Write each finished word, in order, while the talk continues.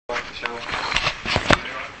shall we?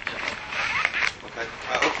 Okay.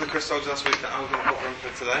 Hopefully Chris told you last week that I was going to cover him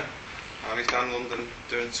for today. He's down in London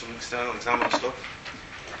doing some external exam and stuff.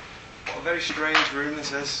 What a very strange room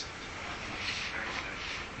this is.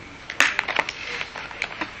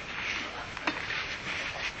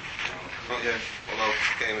 Not you, although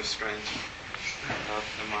the game is strange.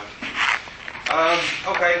 Never mind.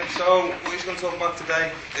 Okay, so what he's going to talk about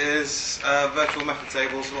today is virtual method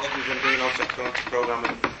tables. A lot of you have been doing object-oriented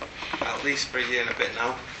programming at least for a year and a bit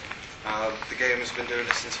now. The game has been doing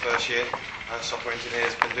it since first year. Software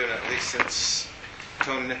engineers have been doing it at least since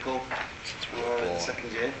Tony Nicol,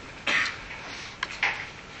 second year.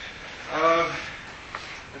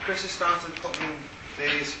 And Chris has started putting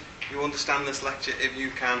these, you understand this lecture if you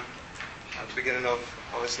can, at the beginning of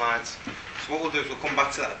the slides. So what we'll do is we'll come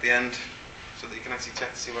back to that at the end so that you can actually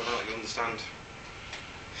check to see whether or not you understand.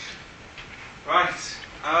 Right.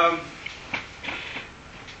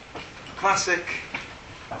 Classic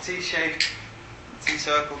T-shape,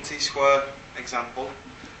 T-circle, T-square example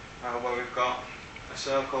where we've got a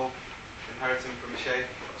circle inheriting from a shape,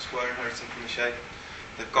 a square inheriting from a shape.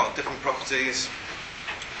 They've got different properties: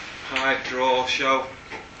 hide, draw, show.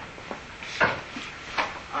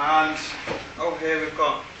 And over here we've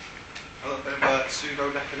got a little bit of a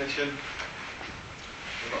pseudo definition.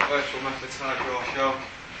 We've got virtual methods, hide, draw, show.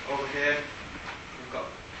 Over here we've got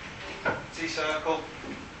T-circle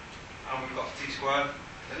and we've got T-square.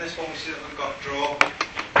 In this one we see that we've got draw,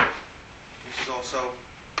 which is also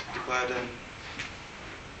declared in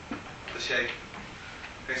the shape.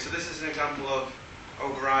 Okay, so this is an example of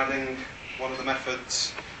overriding one of the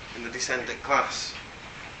methods in the descendant class.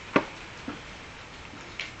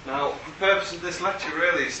 Now, the purpose of this lecture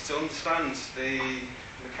really is to understand the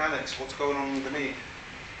mechanics, what's going on underneath,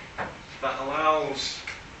 that allows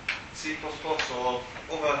C++ or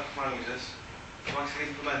other languages to actually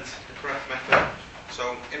implement the correct method.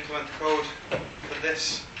 So, implement the code for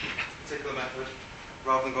this particular method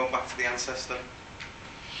rather than going back to the ancestor.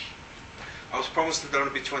 I was promised that there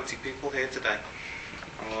would be 20 people here today.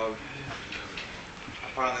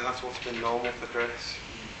 Apparently that's what's been normal for Chris.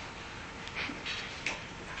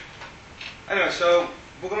 Anyway, so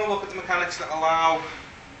we're going to look at the mechanics that allow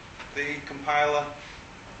the compiler,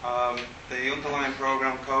 the underlying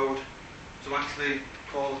program code, to actually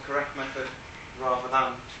call the correct method rather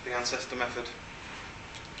than the ancestor method.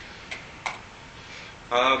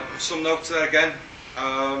 Some notes there again.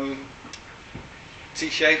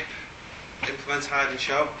 T-shape implements hide and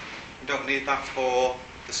show. We don't need that for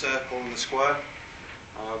the circle and the square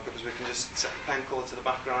because we can just set the pen colour to the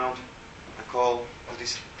background and call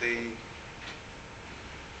the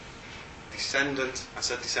descendant, I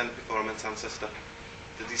said descendant before I meant ancestor,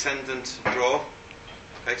 the descendant draw.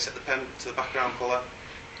 Okay, set the pen to the background colour,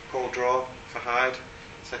 call draw for hide,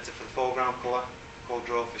 set it for the foreground colour, call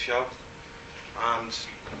draw for show, and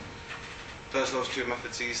there's those two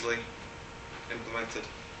methods easily implemented.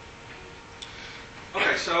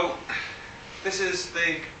 Okay, so this is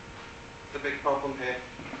the big problem here.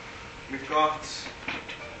 We've got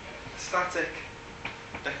a static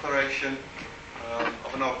declaration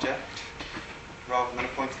of an object rather than a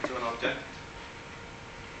pointer to an object,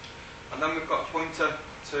 and then we've got a pointer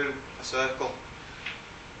to a circle.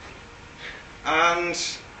 And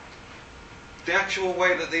the actual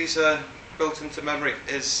way that these are built into memory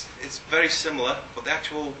is very similar, but the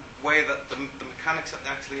actual way that the mechanics that they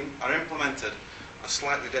actually are implemented are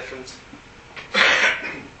slightly different.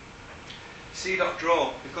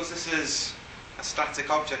 C.draw, because this is a static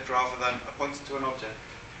object rather than a pointer to an object,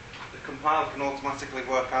 the compiler can automatically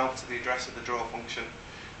work out the address of the draw function.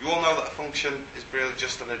 You all know that a function is really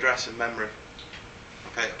just an address in memory.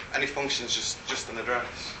 Okay, any function is just an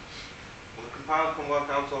address. Well, the compiler can work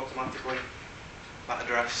out automatically that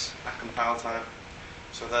address at compile time,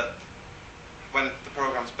 so that when the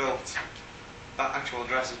program's built, that actual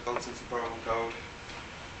address is built into the program code.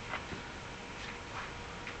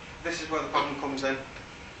 This is where the problem comes in.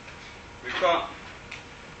 We've got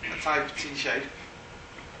a type T-shape,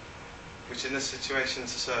 which in this situation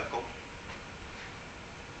is a circle.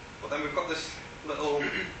 But then we've got this little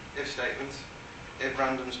if statement, if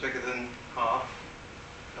random is bigger than half,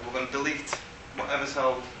 and we're going to delete whatever's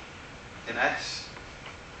held in S,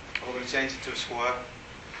 and we're going to change it to a square.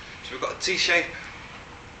 So we've got a T-shape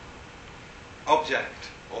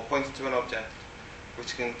object, or pointer to an object,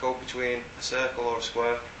 which can go between a circle or a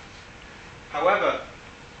square. However,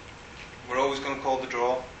 we're always going to call the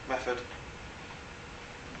draw method.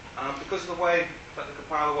 And because of the way that the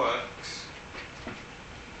compiler works,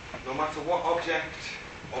 no matter what object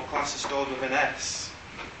or class is stored within S,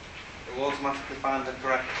 it will automatically find the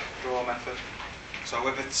correct draw method. So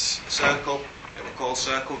if it's a circle, it will call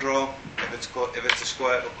circle draw. If it's a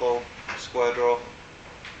square, it will call square draw.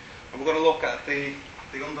 And we're going to look at the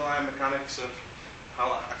underlying mechanics of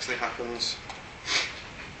how that actually happens.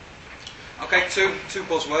 Okay, two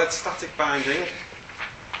buzzwords: static binding.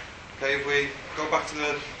 Okay, if we go back to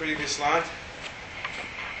the previous slide.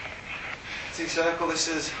 T-circle, this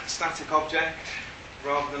is a static object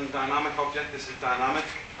rather than a dynamic object. This is dynamic.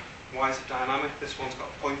 Why is it dynamic? This one's got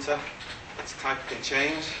a pointer. Its type can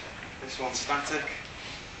change. This one's static.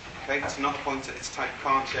 Okay, it's not a pointer, its type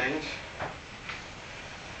can't change.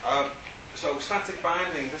 So static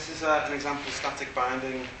binding, this is an example of static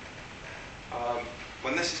binding.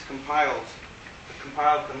 When this is compiled, the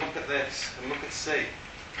compiler can look at this and look at C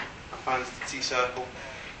and find the T-circle.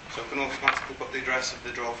 So it can automatically put the address of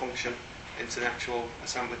the draw function into the actual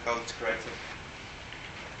assembly code it's created.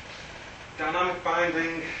 Dynamic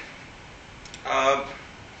binding,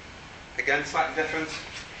 again slightly different,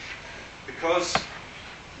 because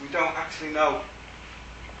we don't actually know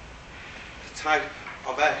the type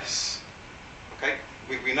of S. Okay,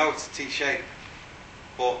 we know it's a T-shape,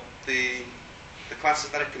 but the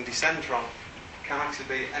classes that it can descend from can actually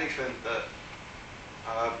be anything that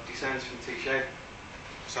descends from T-shape.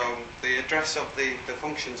 So the address of the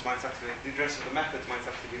functions might actually, the address of the methods might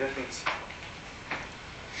actually be different.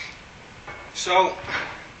 So,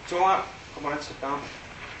 come on, sit down.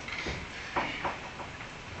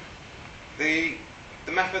 The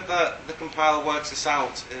method that the compiler works this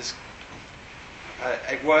out is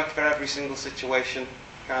a work for every single situation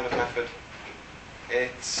kind of method.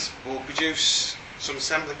 It will produce some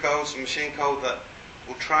assembly code, some machine code that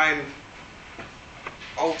will try and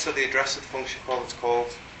alter the address of the function call it's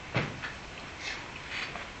called.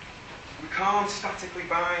 We can't statically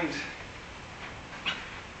bind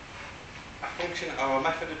a function or a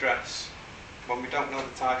method address when we don't know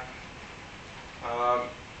the type.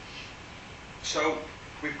 So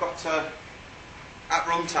we've got to, at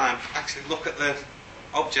runtime, actually look at the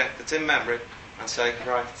object that's in memory and say,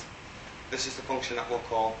 right, this is the function that we'll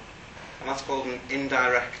call. And that's called an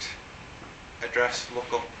indirect address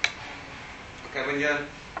lookup. Okay, when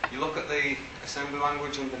you look at the assembly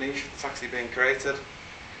language underneath that's actually being created,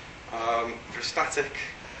 for a static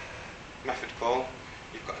method call,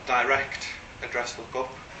 you've got a direct address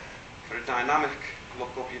lookup. For a dynamic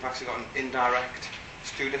lookup, you've actually got an indirect.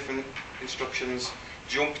 It's two different instructions: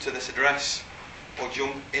 jump to this address or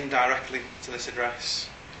jump indirectly to this address.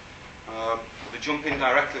 The jump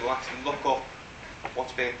indirectly will actually look up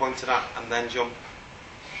what's being pointed at and then jump.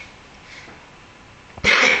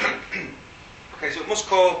 Okay, so it must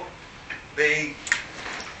call the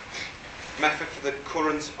method for the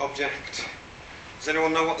current object. Does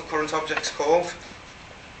anyone know what the current object's called?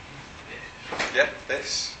 Yeah,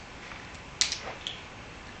 this.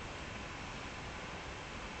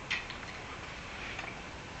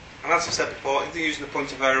 And as I said before, if they're using a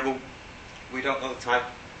pointer variable, we don't know the type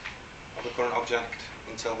of the current object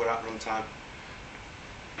until we're at runtime.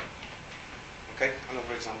 Okay,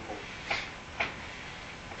 another example.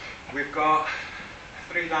 We've got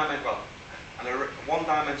a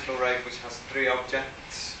one-dimensional array which has three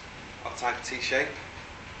objects of type T-shape.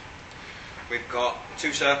 We've got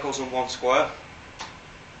two circles and one square.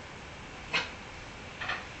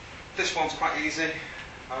 This one's quite easy.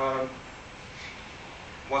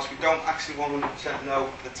 Whilst we don't actually 100% know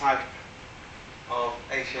the type of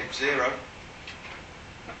A shape 0,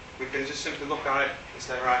 we can just simply look at it and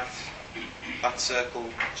say, right, that's circle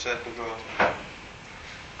draw.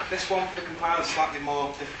 This one for the compiler is slightly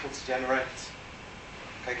more difficult to generate.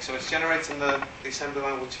 Okay, so it's generating the assembly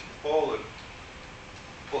language for loop,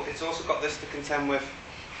 but it's also got this to contend with,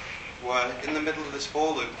 where in the middle of this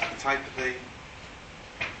for loop, the type of the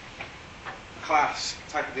class,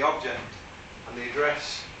 type of the object, and the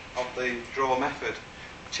address of the draw method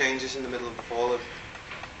changes in the middle of the for loop.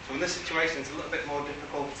 So in this situation, it's a little bit more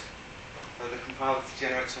difficult for the compiler to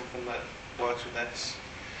generate something that works with this.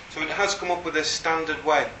 So it has come up with this standard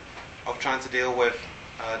way of trying to deal with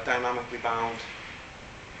dynamically bound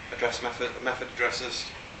method addresses.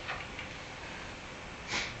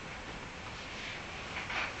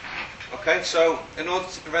 Okay, so in order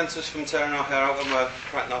to prevent us from tearing our hair out when we're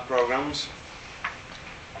writing our programs,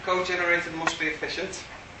 code generated must be efficient.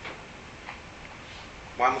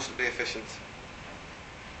 Why must it be efficient?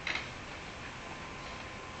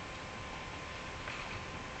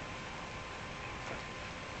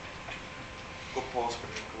 Good pause for a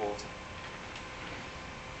drink of water.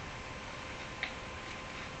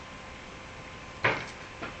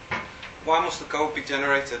 Why must the code be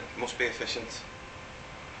generated? It must be efficient.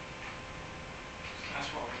 That's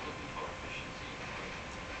what we're looking for, efficiency.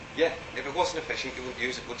 Yeah, if it wasn't efficient, you wouldn't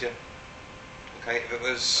use it, would you? Okay, if it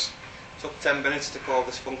was took 10 minutes to call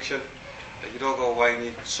this function, you'd all go away and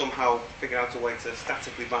you'd somehow figure out a way to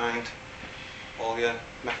statically bind all your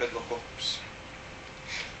method lookups.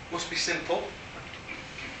 Must be simple.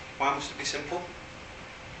 Why must it be simple?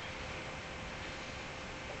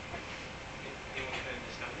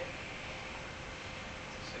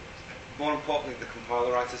 More importantly, the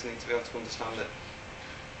compiler writers need to be able to understand it.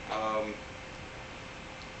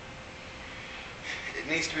 It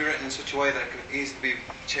needs to be written in such a way that it can easily be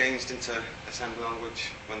changed into assembly language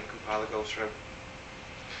when the compiler goes through.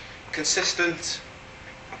 Consistent,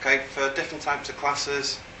 okay, for different types of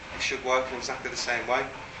classes, it should work in exactly the same way.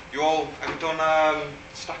 You all, have you done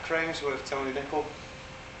stack frames with Tony Nicol?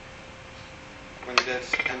 When you did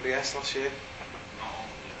MBS last year?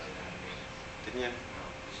 Didn't you?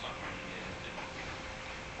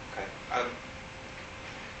 Okay.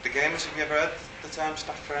 The gamers, have you ever heard the term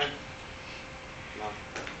stack frame? No.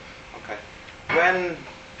 Okay.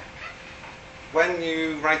 When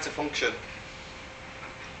you write a function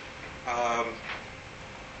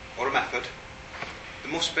or a method,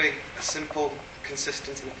 there must be a simple,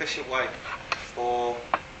 consistent, and efficient way for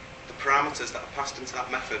the parameters that are passed into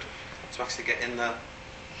that method to actually get in there.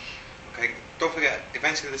 Okay. Don't forget,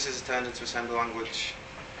 eventually this is turned into assembly language.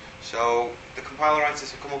 So the compiler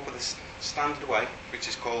writers have come up with a standard way, which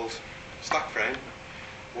is called stack frame,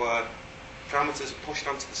 where parameters are pushed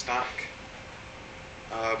onto the stack,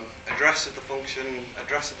 address of the function,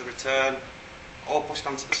 address of the return, all pushed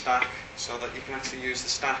onto the stack so that you can actually use the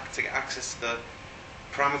stack to get access to the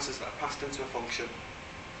parameters that are passed into a function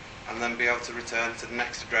and then be able to return to the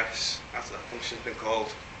next address after that function has been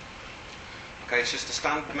called. Okay, it's just a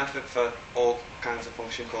standard method for all kinds of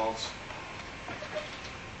function calls.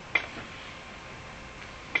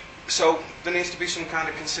 So there needs to be some kind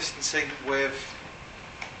of consistency with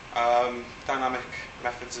dynamic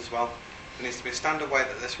methods as well. There needs to be a standard way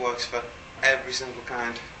that this works for every single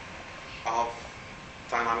kind of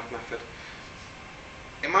dynamic method.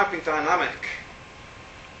 It might be dynamic,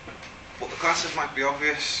 but the classes might be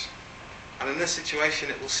obvious, and in this situation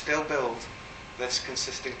it will still build this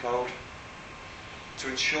consistent code to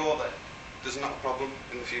ensure that there's not a problem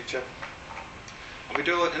in the future. And we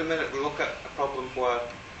do, in a minute, we'll look at a problem where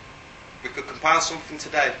we could compile something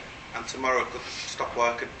today and tomorrow it could stop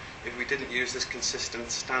working if we didn't use this consistent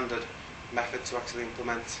standard method to actually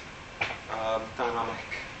implement dynamic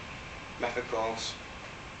method calls.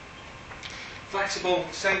 Flexible,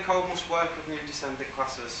 same code must work with new descendant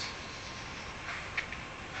classes.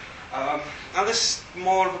 Now this is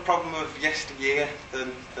more of a problem of yesteryear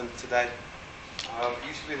than today. It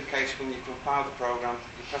used to be the case when you compiled the program,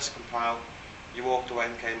 you pressed compile, you walked away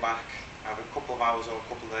and came back either a couple of hours or a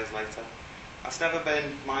couple of days later. That's never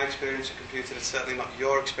been my experience of computing. It's certainly not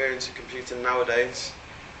your experience of computing nowadays.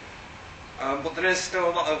 But there is still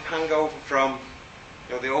a lot of hangover from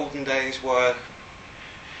the olden days where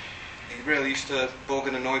it really used to bug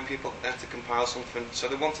and annoy people that they had to compile something. So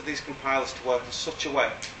they wanted these compilers to work in such a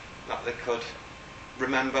way that they could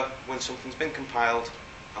remember when something's been compiled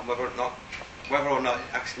and whether or not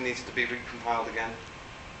it actually needs to be recompiled again.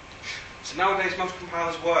 So nowadays most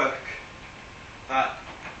compilers work that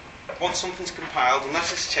once something's compiled,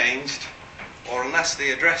 unless it's changed, or unless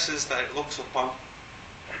the addresses that it looks up on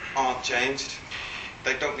aren't changed,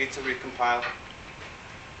 they don't need to recompile.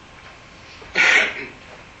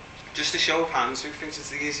 Just a show of hands, who thinks it's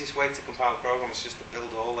the easiest way to compile a program is just to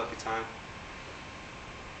build all every time?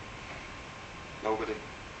 Nobody.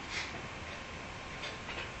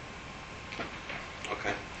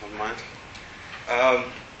 Okay, never mind.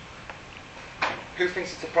 Who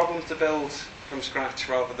thinks it's a problem to build from scratch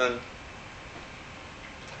rather than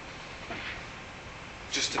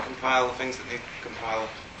just to compile the things that need to compile?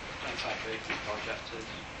 Depends how big the project is.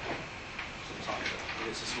 Sometimes if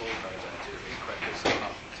it's a small project, it's really quick.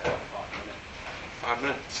 Sometimes it can take 5 minutes. 5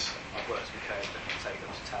 minutes? I've worked with code that can take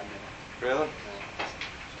up to 10 minutes. Really? Yeah.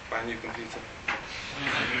 Buy a new computer.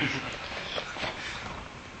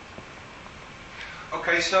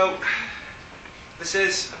 Okay, so this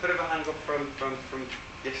is a bit of a hang-up from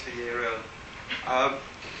yesteryear.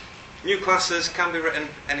 New classes can be written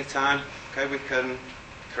anytime. Okay, we can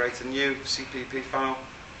create a new CPP file.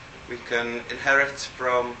 We can inherit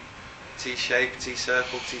from T-shape,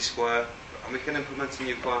 T-circle, T-square, and we can implement a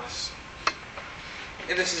new class.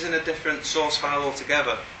 If this is in a different source file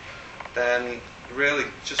altogether, then really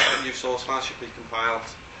just a new source file should be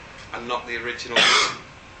compiled and not the original.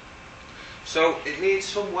 So it needs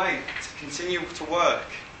some way to continue to work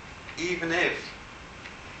even if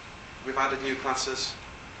we've added new classes.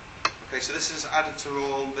 Okay, so this is added to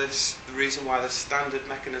all this, the reason why the standard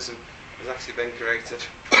mechanism has actually been created.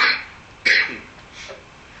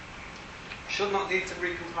 Should not need to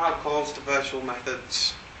recompile calls to virtual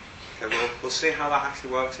methods. Okay, we'll see how that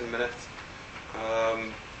actually works in a minute.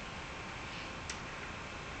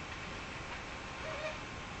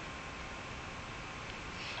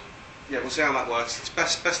 Yeah, we'll see how that works. It's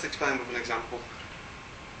best explained with an example.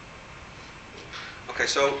 Okay,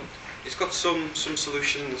 so it's got some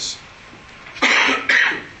solutions.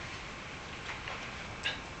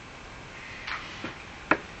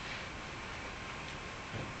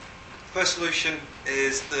 First solution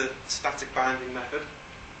is the static binding method.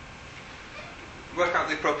 Work out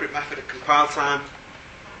the appropriate method at compile time,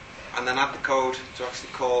 and then add the code to actually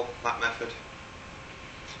call that method.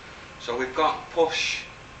 So we've got push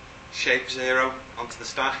shape 0 onto the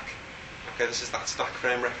stack. Okay, this is that stack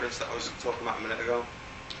frame reference that I was talking about a minute ago.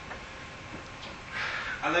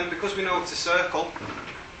 And then because we know it's a circle,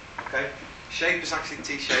 okay, shape is actually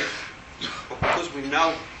T-shape, but because we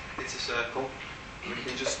know it's a circle, we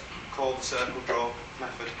can just call the circle draw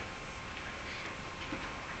method.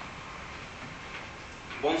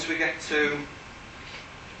 Once we get to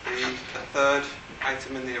the third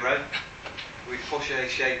item in the array, we push a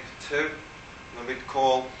shape 2, and then we'd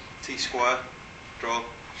call T square draw.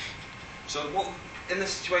 So in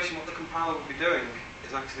this situation, what the compiler will be doing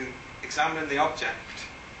is actually examining the object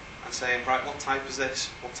and saying, right, what type is this?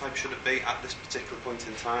 What type should it be at this particular point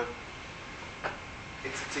in time?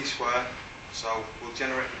 It's a T square, so we'll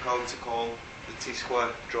generate the code to call the T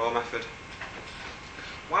square draw method.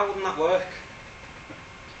 Why wouldn't that work?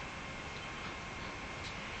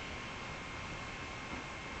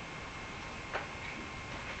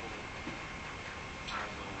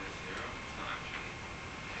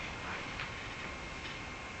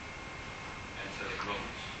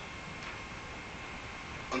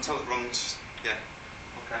 Until it runs, yeah.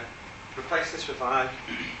 Okay. Replace this with I.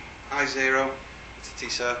 I0, it's a T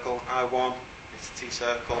circle. I1, it's a T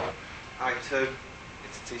circle. I2,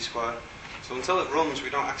 it's a T square. So until it runs, we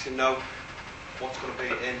don't actually know what's going to be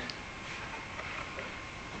in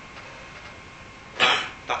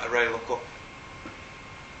that array lookup.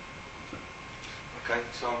 Okay,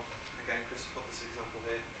 so again, Chris put this example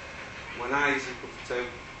here. When I is equal to 2,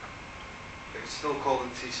 it's still called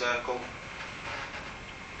a T circle.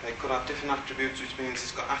 Okay, it could have different attributes, which means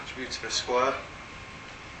it's got attributes for a square.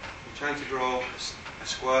 I'm trying to draw a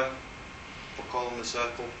square, we'll call them the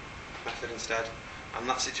circle method instead. And in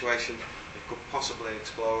that situation, it could possibly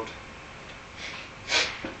explode.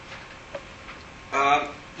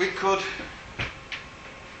 We could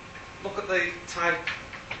look at the type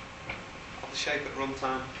of the shape at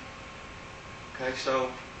runtime. Okay, so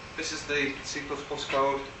this is the C++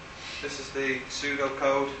 code, this is the pseudo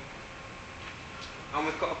code. And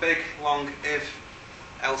we've got a big, long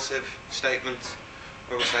if-else-if statement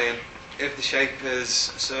where we're saying if the shape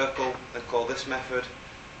is a circle, then call this method.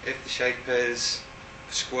 If the shape is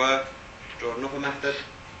a square, draw another method.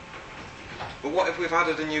 But what if we've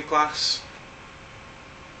added a new class?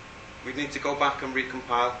 We'd need to go back and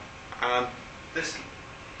recompile. And this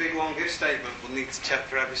big, long if statement will need to check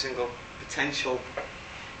for every single potential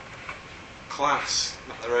class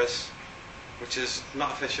that there is, which is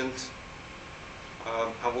not efficient.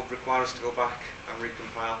 And would require us to go back and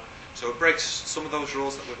recompile. So it breaks some of those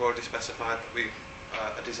rules that we've already specified that we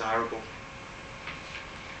are desirable.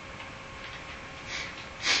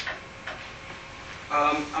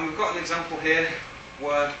 And we've got an example here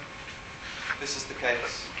where this is the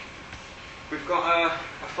case. We've got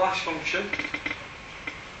a flash function.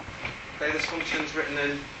 Okay, this function is written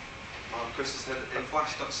in, Chris has said, in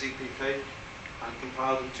flash.cpp and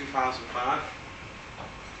compiled in 2005.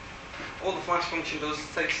 All the flash function does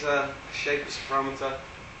is takes a shape as a parameter,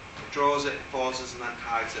 it draws it, pauses, and then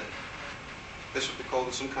hides it. This would be called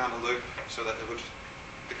in some kind of loop so that it would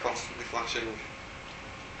be constantly flashing.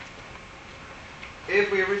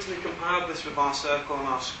 If we originally compiled this with our circle and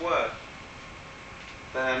our square,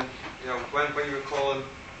 then when you were calling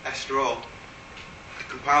sdraw, the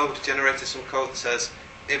compiler would have generated some code that says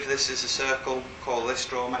if this is a circle, call this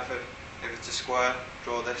draw method. If it's a square,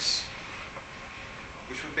 draw this,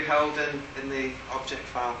 which would be held in the object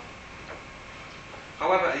file.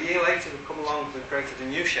 However, a year later we've come along and created a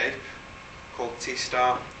new shape called T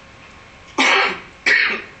star.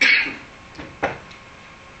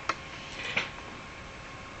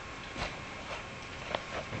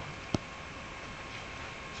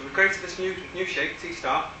 So we created this new shape, T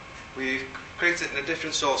star. We've created it in a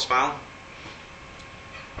different source file.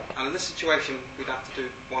 And in this situation we'd have to do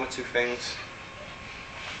one or two things.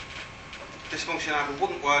 This function either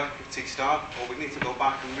wouldn't work with T star, or we'd need to go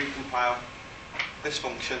back and recompile this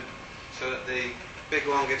function so that the big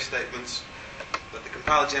long if statements that the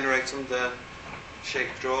compiler generates under shape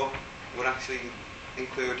draw would actually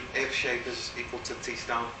include if shape is equal to t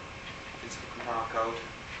star into the compiler code.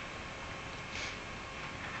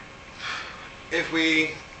 If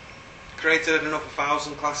we created enough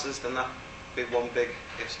 1,000 classes, then that'd be one big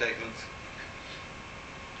if statement.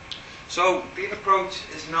 So the approach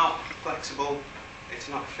is not flexible, it's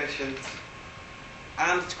not efficient,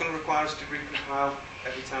 and it's going to require us to recompile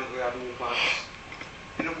every time that we add a new class.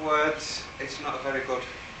 In other words, it's not a very good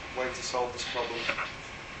way to solve this problem.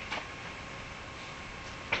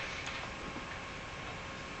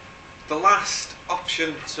 The last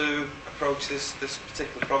option to approach this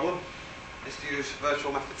particular problem is to use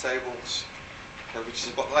virtual method tables, which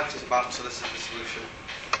is what the lecture is about, so this is the solution.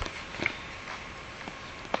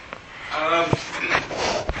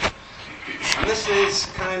 And this is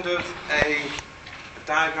kind of a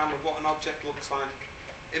diagram of what an object looks like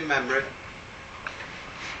in memory.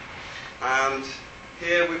 And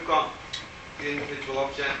here we've got the individual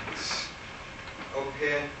objects. Over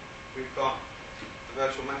here we've got the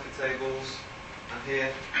virtual method tables, and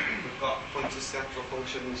here we've got pointers to actual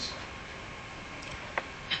functions.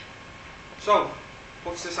 So,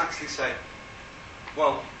 what's this actually say?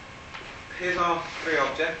 Well, here's our three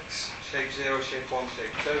objects, shape 0, shape 1,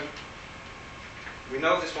 shape 2. We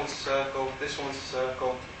know this one's a circle, this one's a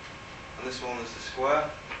circle, and this one is a square.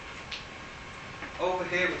 Over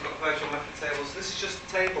here we've got virtual method tables. This is just a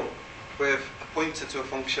table with a pointer to a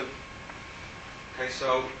function. Okay,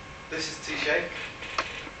 so this is T-shape.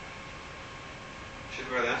 Should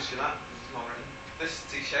really ask you that, because it's not written. This is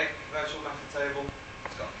T-shape, virtual method table.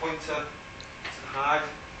 It's got a pointer to the hive.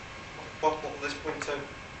 What will this point to?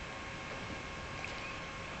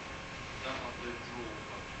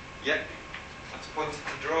 Yep. That's pointed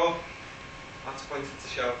to draw. That's pointed to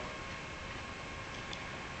show.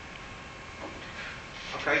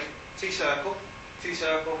 Okay. T-circle.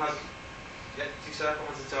 T-circle has its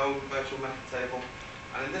own virtual method table.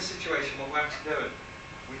 And in this situation, what we're actually doing,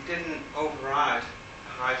 we didn't override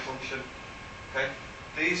the hide function. Okay.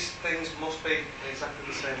 These things must be in exactly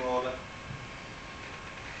the same order.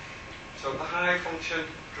 So the hide function,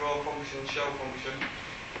 draw function, show function.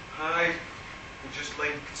 Hide will just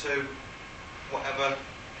link to whatever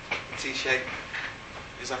the T-shape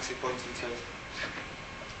is actually pointing to.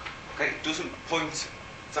 Okay, it doesn't point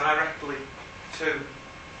directly to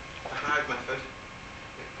the hide method.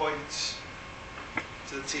 It points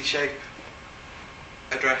to the T-shape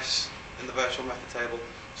address in the virtual method table,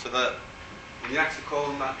 so that when you actually call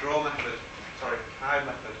them that hide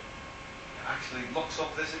method, it actually looks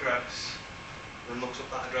up this address and then looks up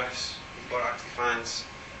that address before it actually finds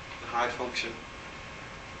the hide function.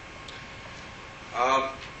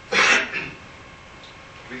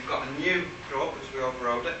 We've got a new draw because we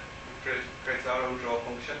overrode it. We've created our own draw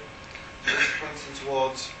function. So this is pointing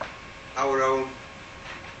towards our own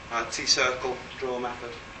T-circle draw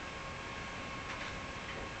method.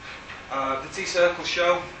 The T-circle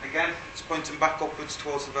show, again, it's pointing back upwards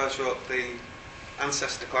towards the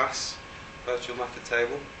ancestor class, virtual method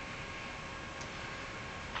table.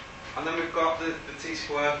 And then we've got the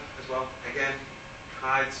T-square as well. Again,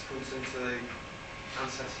 hides pointing to the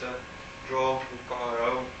ancestor. Draw, we've got our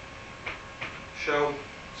own. Show,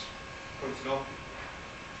 pointing up.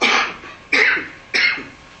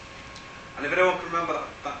 And if anyone can remember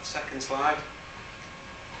that second slide,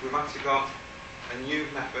 we've actually got a new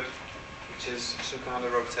method, which is some kind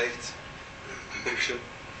of rotate function.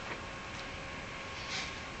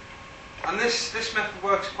 And this method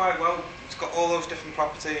works quite well. It's got all those different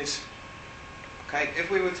properties. Okay, if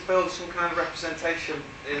we were to build some kind of representation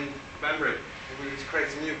in memory, if we were to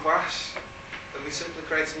create a new class, then we simply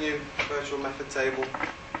create a new virtual method table,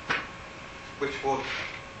 which would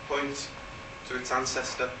point to its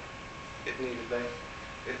ancestor if needed be.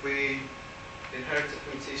 If we inherit it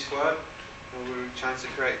from T squared, and we were trying to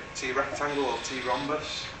create T rectangle or T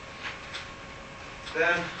rhombus,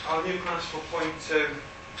 then our new class will point to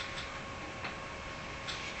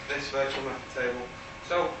this virtual method table.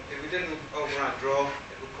 So if we didn't override draw,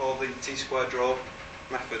 it would call the T square draw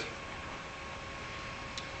method.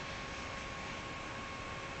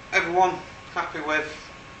 Everyone happy with?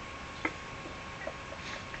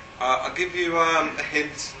 I'll give you a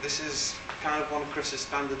hint. This is kind of one of Chris's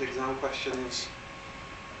standard exam questions.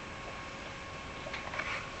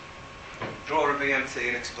 Draw a VMT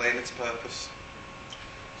and explain its purpose.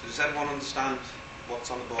 So does everyone understand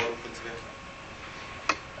what's on the board in front of you?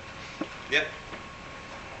 Yep.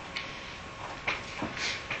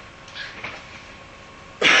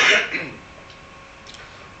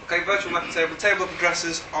 Okay, virtual method table of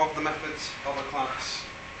addresses of the methods of a class.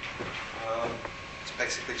 To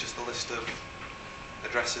basically just a list of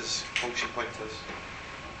addresses, function pointers.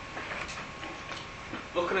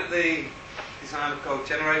 Looking at the design of code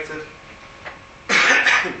generated,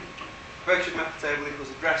 virtual method table equals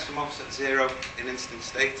address from offset 0 in instance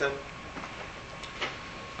data.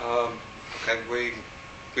 Okay,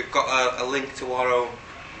 we've got a link to our own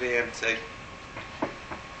VMT.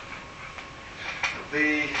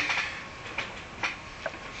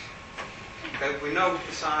 Okay, we know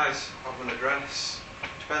the size of an address.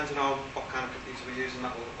 Depending on what kind of computer we're using,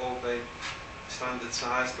 that will all be standard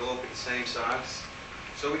size, they'll all be the same size.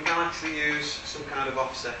 So we can actually use some kind of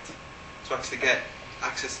offset to actually get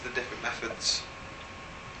access to the different methods.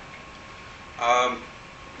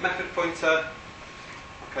 Method pointer,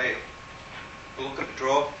 okay, we'll look at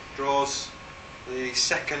the draws the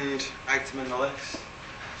second item in the list.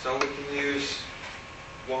 So we can use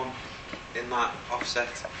 1 in that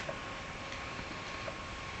offset.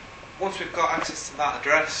 Once we've got access to that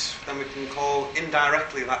address, then we can call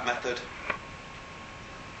indirectly that method.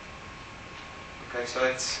 Okay, so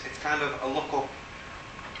it's kind of a lookup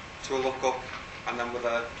to a lookup, and then with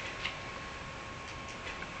that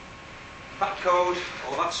code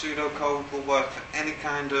or that pseudocode will work for any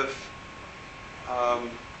kind of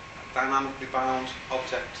dynamically bound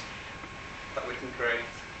object that we can create.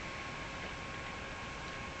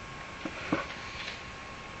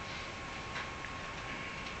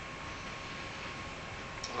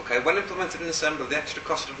 Okay, when implemented in assembly, the extra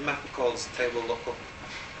cost of the method call is table lookup.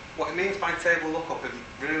 What it means by table lookup, it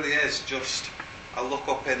really is just a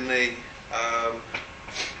lookup in the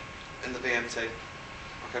VMT.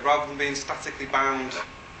 Okay, rather than being statically bound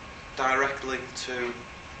directly to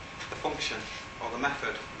the function or the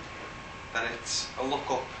method, then it's a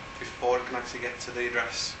lookup before it can actually get to the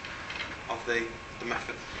address of the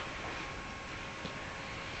method.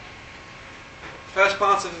 First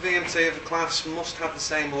part of the VMT of a class must have the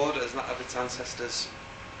same order as that of its ancestors.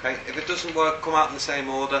 Okay, if it doesn't work, come out in the same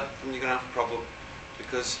order, then you're going to have a problem,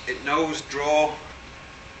 because it knows draw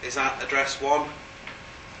is at address 1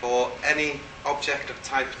 for any object of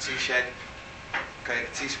type T-shape. Okay,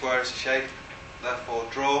 a T-square is a shape, therefore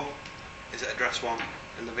draw is at address 1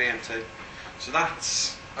 in the VMT. So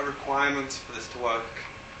that's a requirement for this to work.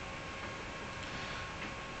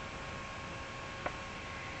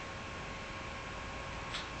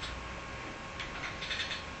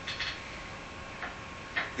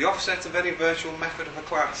 The offset of any virtual method of a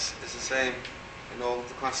class is the same in all of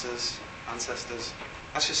the classes' ancestors.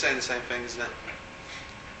 That's just saying the same thing, isn't it?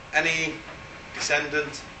 Any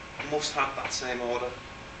descendant must have that same order.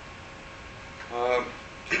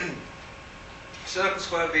 Circle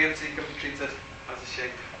square VMT can be treated as a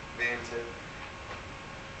shape VMT.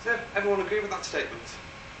 Does everyone agree with that statement?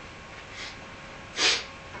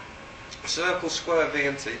 Circle square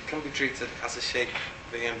VMT can be treated as a shape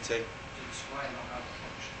VMT. Did the square not have a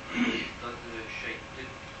function that the shape did?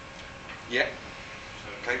 Yeah.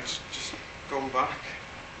 So Okay, just going back.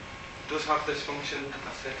 It does have this function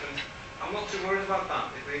that's different. I'm not too worried about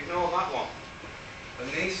that. If we ignore that one, then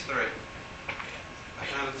these three are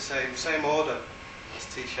kind of the same order as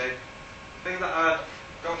T-shape. The thing that I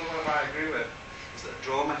don't know if I agree with is that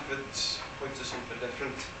draw methods point to something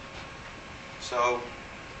different. So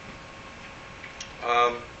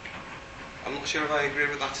I'm not sure if I agree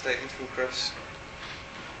with that statement from Chris.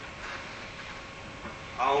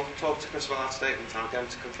 I'll talk to Chris about that statement and I'll get him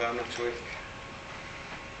to confirm next week.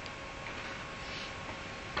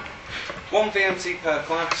 One VMT per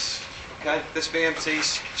class. Okay, this VMT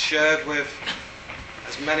is shared with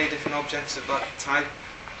as many different objects of that type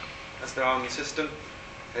as there are in the system.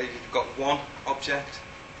 Okay, you've got one object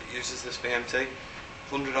that uses this VMT,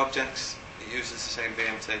 100 objects that uses the same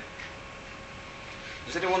VMT.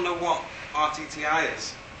 Does anyone know what RTTI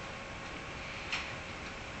is?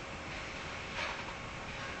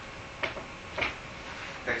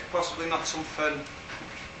 Okay, it's possibly not something,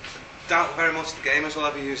 I doubt very much the gamers will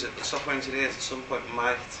ever use it, but software engineers at some point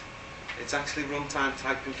might. It's actually runtime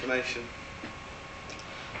type information.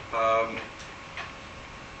 As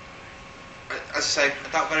I say, I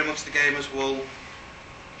doubt very much the gamers will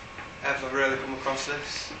ever really come across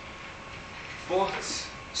this. But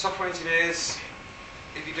software engineers,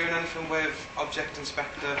 if you're doing anything with Object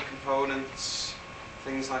Inspector, components,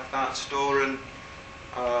 things like that, storing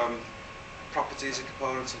properties of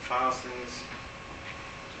components and files, things,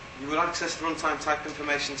 you will access the runtime type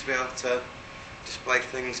information to be able to display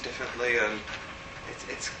things differently, and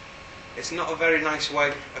it's not a very nice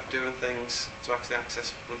way of doing things to actually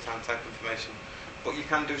access runtime type information, but you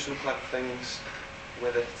can do some clever things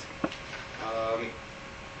with it.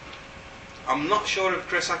 I'm not sure if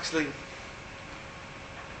Chris actually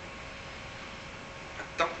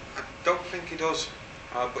don't think he does,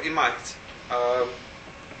 but he might.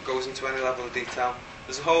 Goes into any level of detail.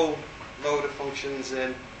 There's a whole load of functions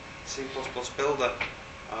in C++ Builder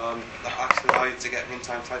that actually allow you to get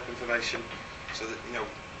runtime type information, so that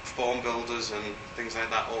form builders and things like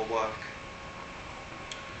that all work.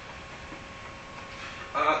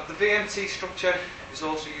 The VMT structure is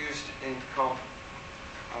also used in COM.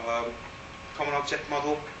 Common Object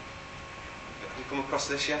Model. Have you come across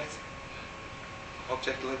this yet?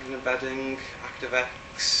 Object linking embedding,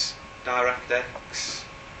 ActiveX, DirectX,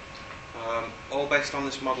 all based on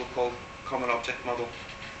this model called Common Object Model.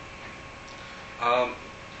 Common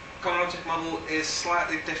Object Model is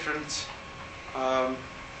slightly different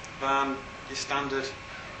than your standard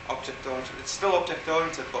object-oriented. It's still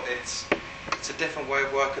object-oriented, but it's a different way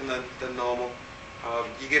of working than normal.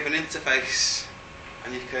 You give an interface,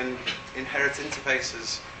 and you can inherit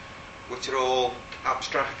interfaces, which are all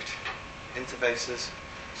abstract interfaces.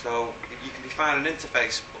 So you can define an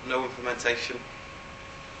interface, but no implementation.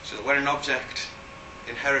 So that when an object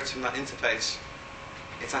inherits from that interface,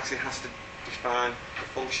 it actually has to define the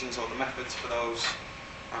functions or the methods for those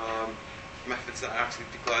methods that are actually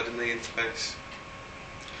declared in the interface.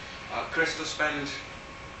 Chris does spend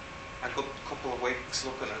a good couple of weeks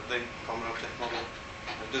looking at the Common Object Model.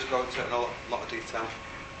 It does go into it in a lot of detail.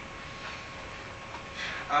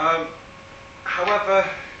 However,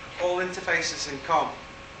 all interfaces in COM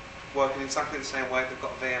work in exactly the same way. They've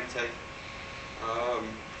got VMT.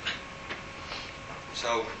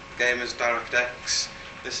 So the game is DirectX.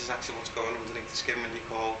 This is actually what's going on underneath the skin when you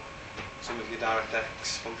call some of your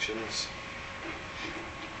DirectX functions.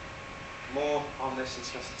 More on this in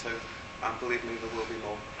semester 2, and believe me, there will be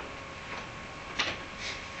more.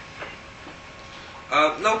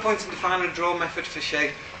 No point in defining a draw method for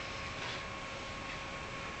shape.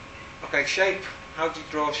 Okay, shape. How do you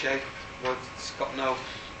draw a shape? Well, it's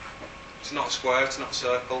not a square, it's not a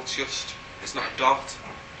circle, it's not a dot.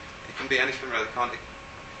 It can be anything really, can't it?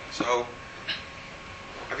 So,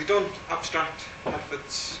 have you done abstract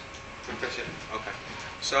methods from Fisher? Okay.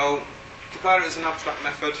 So, declare it as an abstract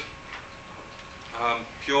method.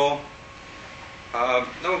 Pure.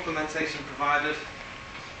 No implementation provided.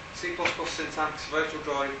 C++ syntax, virtual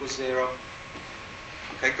draw equals 0.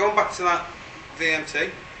 Okay, going back to that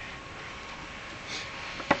VMT.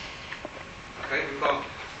 Okay, we've got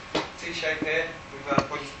T-shape here, we've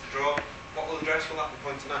pointed to draw. What address will that be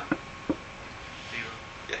pointing at? 0.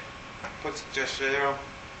 Yeah, pointed to just 0,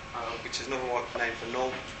 which is another name for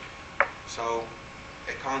null. So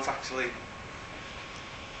it can't actually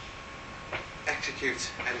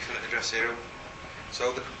execute anything at address 0.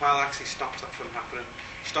 So the compiler actually stops that from happening.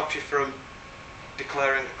 Stops you from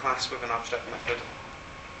declaring a class with an abstract method.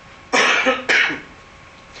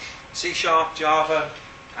 C#, Java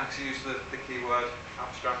actually use the keyword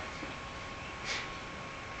abstract.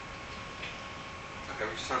 Okay,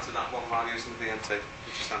 we just answered that one while using the VMT.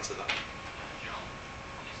 We just answered that. John,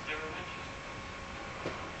 is there a mention?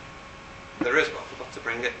 There is, but I forgot to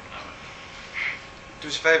bring it. Do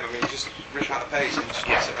us a favour, just rip out a page and just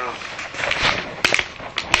pass it around.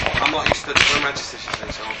 I'm not used to the registers,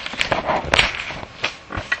 so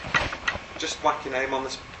just whack your name on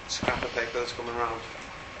this scrap of paper that's coming around.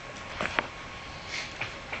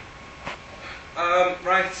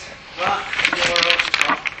 Right, that URL.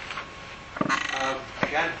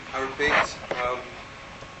 Again, I repeat,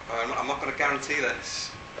 I'm not going to guarantee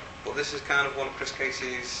this, but this is kind of one of Chris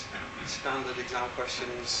Casey's standard exam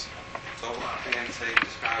questions. Talk about VMT,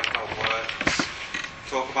 describe how it works,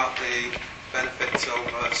 talk about the benefits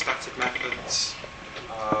over static methods,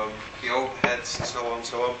 the overheads and so on and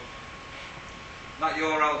so on. That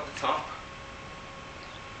URL at the top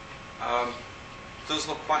does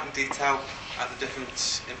look quite in detail at the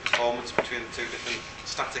difference in performance between the two different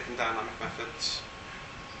static and dynamic methods.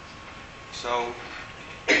 So,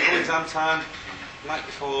 come exam time, night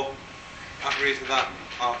before, have a read of that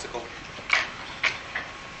article.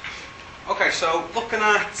 Okay, so looking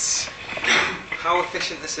at how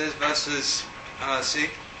efficient this is versus C,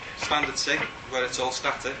 standard C, where it's all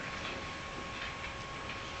static.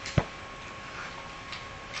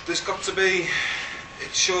 There's got to be,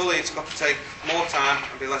 surely it's got to take more time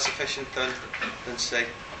and be less efficient than C,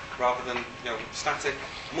 rather than, static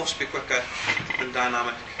must be quicker than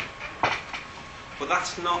dynamic. But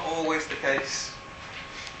that's not always the case.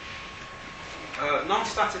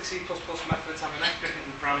 Non-static C++ methods have an extra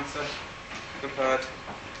hidden parameter compared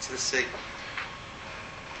to the C.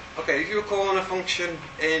 Okay, if you were calling a function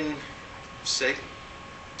in C,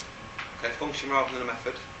 okay, function rather than a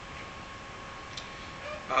method,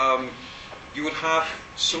 you would have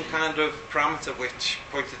some kind of parameter which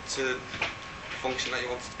pointed to function that you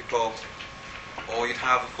want it to be called. Or you'd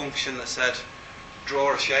have a function that said,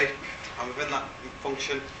 draw a shape, and within that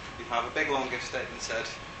function, you'd have a big long if statement that said,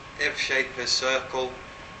 if shape is circle,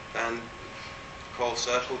 then call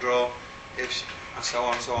circle draw, and so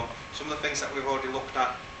on and so on. Some of the things that we've already looked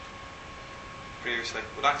at previously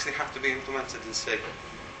would actually have to be implemented in C.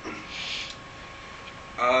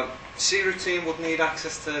 C routine would need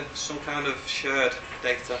access to some kind of shared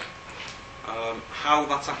data. How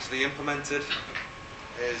that's actually implemented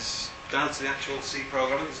is down to the actual C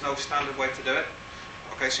programming. There's no standard way to do it.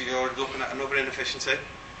 Okay, so you're looking at another inefficiency.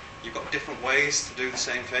 You've got different ways to do the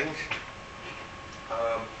same thing.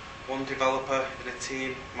 One developer in a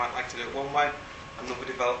team might like to do it one way, another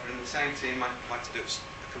developer in the same team might like to do it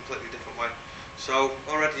a completely different way. So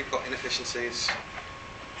already you've got inefficiencies.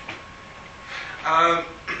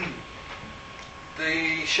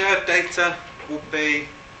 The shared data would be,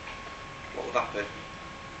 what would that be?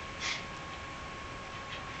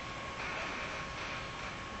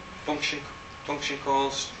 Function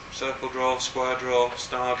calls, circle draw, square draw,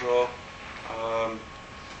 star draw.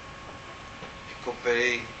 It could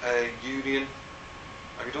be a union.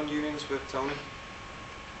 Have you done unions with Tony?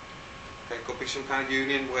 Okay, it could be some kind of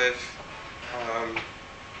union with,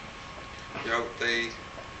 the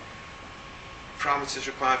parameters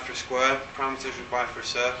required for a square, parameters required for a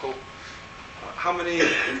circle. How many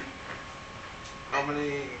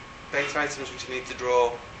data items would you need to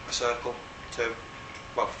draw a circle to?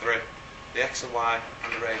 Well, 3. The x and y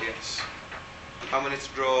and the radius. How many to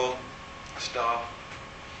draw a star?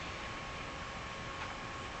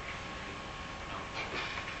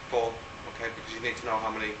 4. Okay, because you need to know how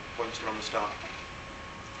many points are on the star.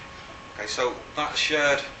 Okay, so that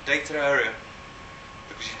shared data area,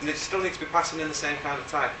 because you still need to be passing in the same kind of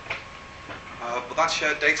type. But that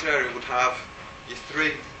shared data area would have your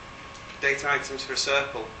 3 data items for a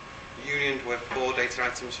circle, unioned with 4 data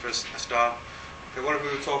items for a star. Okay, what if we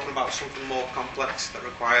were talking about something more complex that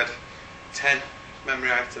required 10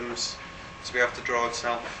 memory items to be able to draw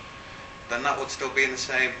itself? Then that would still be in the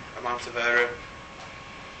same amount of area.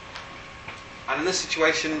 And in this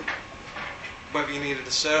situation, whether you needed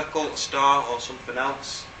a circle, a star, or something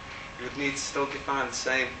else, you would need to still define the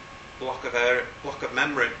same block of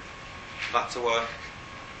memory for that to work.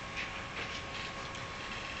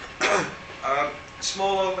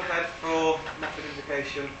 Small overhead for method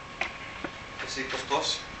invocation for C++.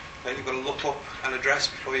 Then you've got to look up an address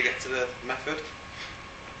before you get to the method.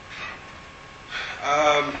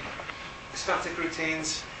 Static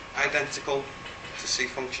routines, identical to C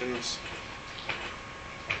functions.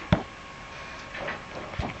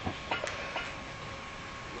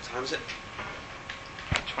 What time is it?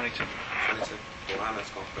 22. 22. Well,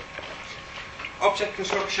 that's gone quick. Object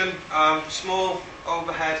construction, small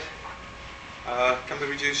overhead, can be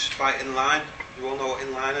reduced by inline. You all know what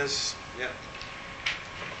inline is? Yeah.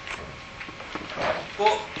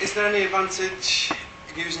 But is there any advantage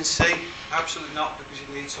in using C? Absolutely not, because you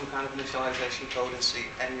need some kind of initialization code in C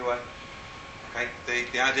anyway. Okay.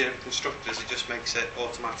 The idea of constructors, it just makes it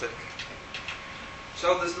automatic.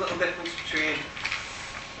 So there's a little difference between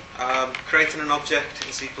creating an object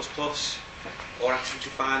in C++ or actually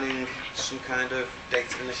defining some kind of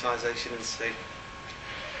data initialization in C.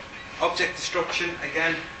 Object destruction,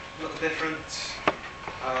 again, a little different.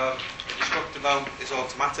 The destructor though is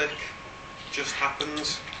automatic, just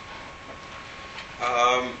happens.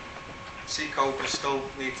 C code will still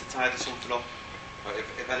need to tidy something up.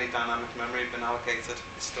 If any dynamic memory had been allocated,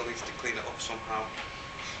 it still needs to clean it up somehow.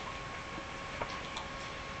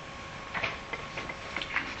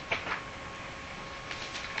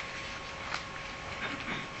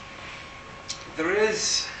 There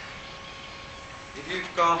is, if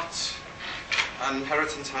you've got an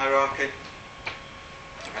inheritance hierarchy,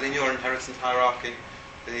 and in your inheritance hierarchy,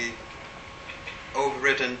 the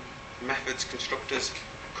overridden methods, constructors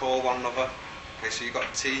call one another. Okay, so you've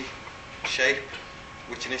got T shape,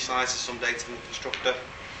 which initializes some data in the constructor,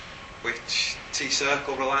 which T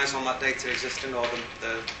circle relies on that data existing, or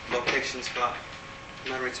the locations for that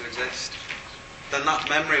memory to exist. Then that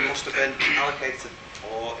memory must have been allocated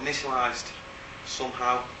or initialized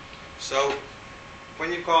somehow. So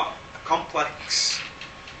when you've got a complex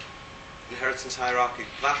inheritance hierarchy,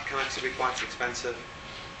 that can actually be quite expensive.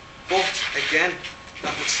 But again,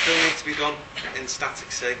 that would still need to be done in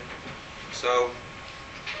static C. So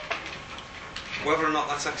whether or not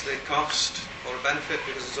that's actually a cost or a benefit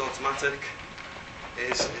because it's automatic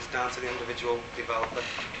is down to the individual developer.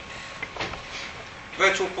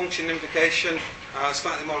 Virtual function invocation,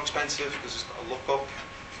 slightly more expensive because it's got a lookup.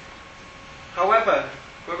 However,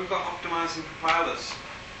 where we've got optimizing compilers,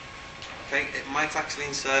 okay, it might actually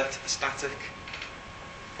insert a static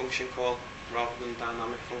function call rather than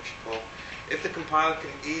dynamic function call. If the compiler can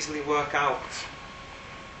easily work out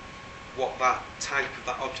what that type of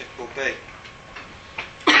that object will be,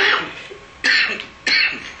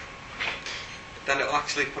 then it will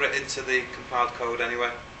actually put it into the compiled code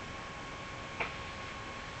anyway.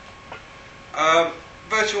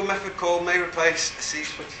 Virtual method call may replace a C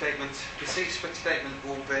switch statement. The C switch statement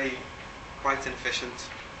will be quite inefficient,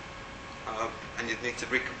 and you'd need to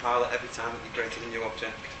recompile it every time that you created a new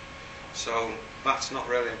object. So that's not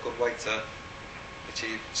really a good way to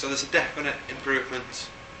achieve. So there's a definite improvement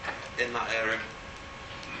in that area.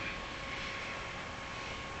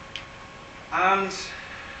 And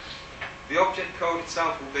the object code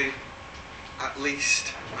itself will be at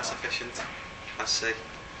least as efficient as C,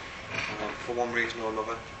 for one reason or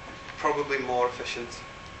another. Probably more efficient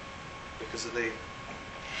because of the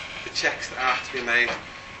checks that have to be made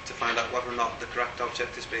to find out whether or not the correct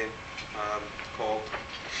object is being called.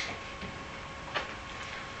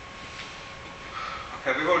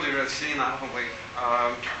 Okay, we've already really seen that, haven't we?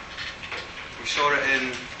 We saw it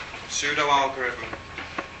in pseudo algorithm.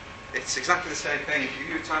 It's exactly the same thing. If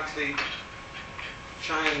you were to actually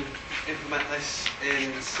try and implement this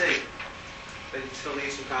in C, then you still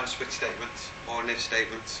need some kind of switch statement or an if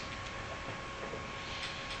statement.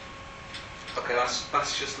 Okay,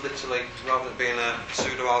 that's just literally, rather than being a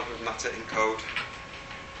pseudo algorithm, that's it in code.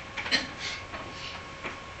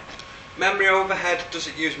 Memory overhead, does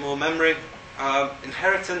it use more memory?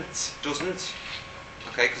 Inheritance doesn't.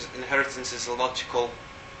 Okay, because inheritance is a logical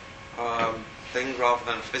thing rather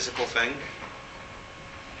than a physical thing.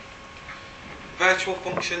 Virtual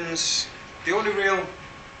functions, the only real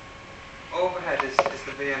overhead is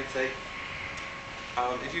the VMT.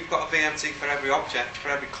 If you've got a VMT for every object, for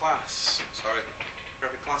every class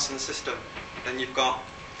in the system, then you've got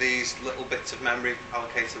these little bits of memory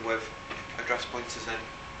allocated with address pointers in.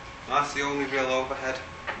 And that's the only real overhead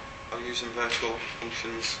of using virtual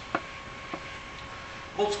functions.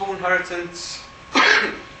 Multiple inheritance.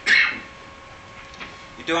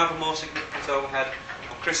 You do have a more significant overhead.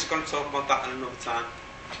 Well, Chris is going to talk about that in another time.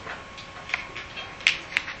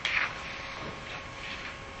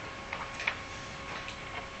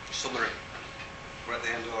 Summary. We're at the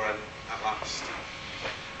end already, at last.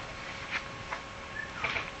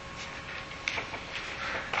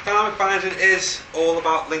 Dynamic binding is all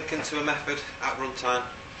about linking to a method at runtime.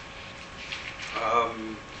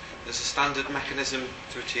 There's a standard mechanism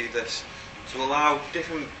to achieve this, to allow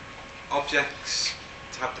different objects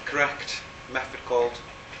to have the correct method called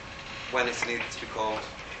when it's needed to be called.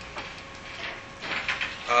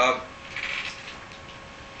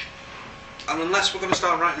 And unless we're going to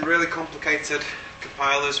start writing really complicated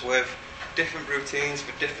compilers with different routines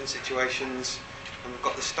for different situations, and we've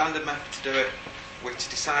got the standard method to do it, which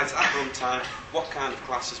decides at runtime what kind of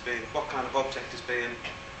class is being, what kind of object is being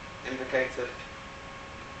invocated,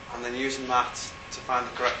 and then using that to find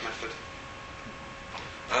the correct method.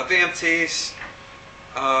 VMTs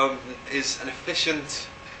is an efficient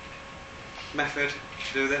method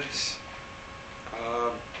to do this.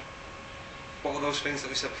 What were those things that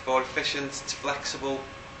we said before? Efficient, it's flexible.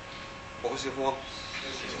 What was the other one?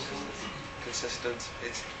 Consistent.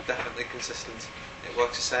 It's definitely consistent. It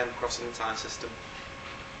works the same across the entire system.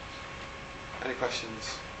 Any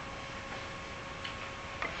questions?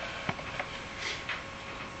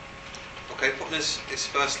 Okay, putting his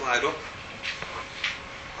first slide up.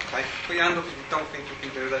 Okay, put your hand up if you don't think you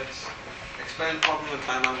can do this. Explain the problem with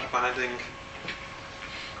dynamic binding.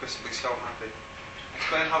 Chris will be so happy.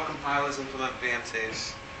 Explain how compilers implement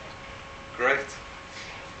VMTs. Great.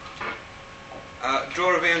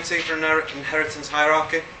 Draw a VMT for an inheritance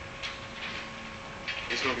hierarchy.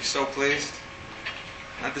 He's going to be so pleased.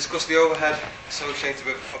 And discuss the overhead associated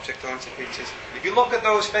with object-oriented features. If you look at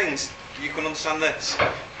those things, you can understand this.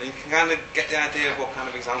 Then you can kind of get the idea of what kind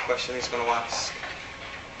of exam question he's going to ask.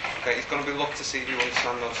 Okay, he's going to be looked to see if you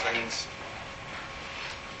understand those things.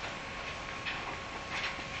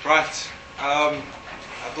 Right.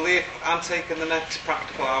 I believe I'm taking the next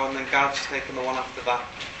practical hour and then Gav's taking the one after that.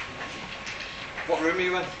 What room are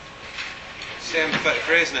you in?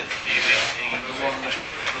 CM33, isn't it?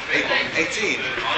 18.